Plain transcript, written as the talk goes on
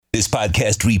This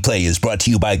podcast replay is brought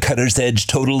to you by Cutter's Edge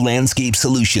Total Landscape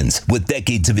Solutions. With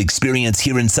decades of experience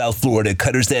here in South Florida,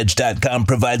 CuttersEdge.com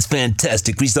provides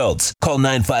fantastic results. Call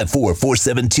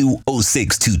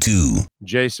 954-472-0622.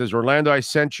 Jay says, Orlando, I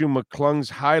sent you McClung's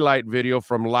highlight video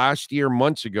from last year,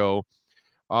 months ago.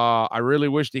 I really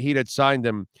wish the Heat had signed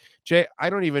him. Jay, I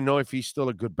don't even know if he's still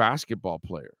a good basketball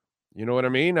player. You know what I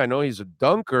mean? I know he's a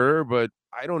dunker, but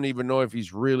I don't even know if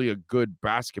he's really a good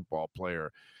basketball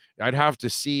player. I'd have to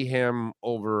see him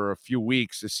over a few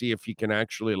weeks to see if he can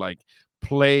actually,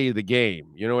 play the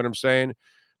game. You know what I'm saying?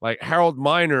 Harold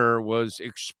Miner was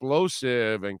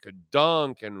explosive and could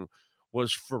dunk and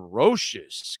was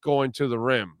ferocious going to the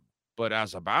rim. But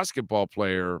as a basketball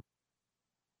player,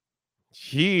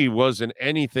 he wasn't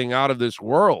anything out of this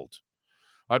world.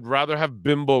 I'd rather have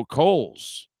Bimbo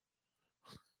Coles.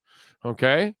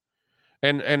 Okay?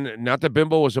 And not that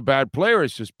Bimbo was a bad player.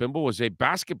 It's just Bimbo was a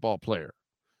basketball player.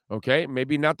 Okay?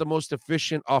 Maybe not the most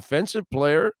efficient offensive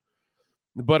player,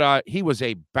 but he was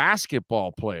a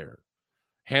basketball player.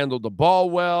 Handled the ball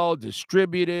well,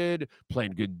 distributed,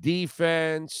 played good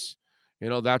defense.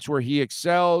 That's where he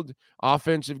excelled.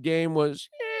 Offensive game was,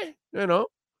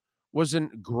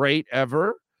 wasn't great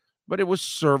ever, but it was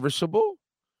serviceable.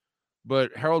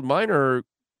 But Harold Miner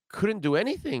couldn't do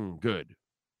anything good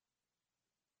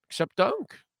except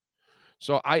dunk.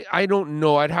 So I don't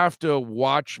know. I'd have to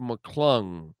watch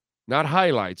McClung, not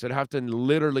highlights. I'd have to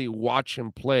literally watch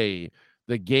him play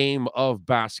the game of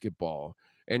basketball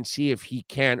and see if he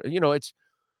can.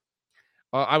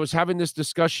 I was having this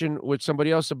discussion with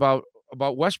somebody else about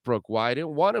Westbrook, why I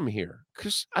didn't want him here.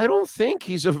 Because I don't think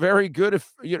he's a very good,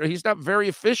 he's not very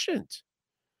efficient.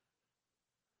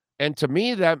 And to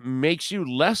me, that makes you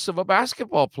less of a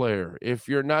basketball player if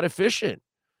you're not efficient.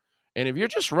 And if you're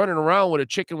just running around with a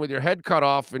chicken with your head cut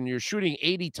off and you're shooting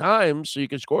 80 times so you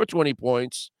can score 20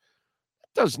 points,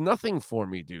 that does nothing for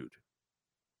me, dude.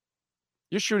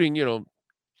 You're shooting,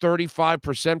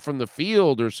 35% from the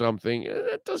field or something.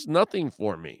 That does nothing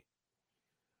for me.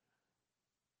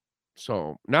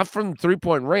 So, not from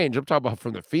three-point range. I'm talking about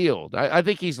from the field. I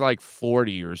think he's like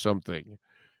 40 or something.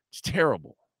 It's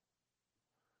terrible.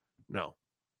 No.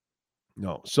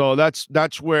 So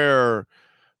that's where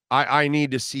I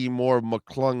need to see more of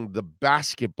McClung, the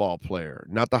basketball player,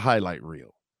 not the highlight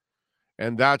reel.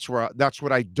 And that's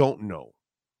what I don't know.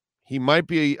 He might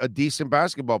be a decent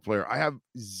basketball player. I have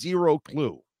zero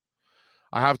clue.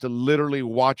 I have to literally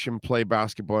watch him play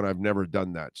basketball, and I've never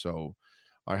done that. So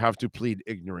I have to plead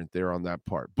ignorant there on that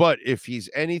part. But if he's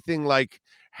anything like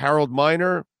Harold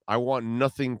Miner, I want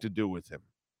nothing to do with him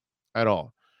at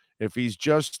all. If he's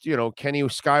just, Kenny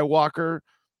Skywalker,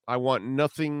 I want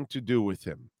nothing to do with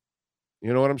him.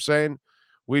 You know what I'm saying?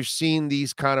 We've seen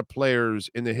these kind of players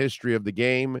in the history of the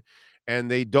game,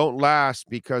 and they don't last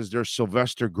because they're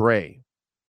Sylvester Gray.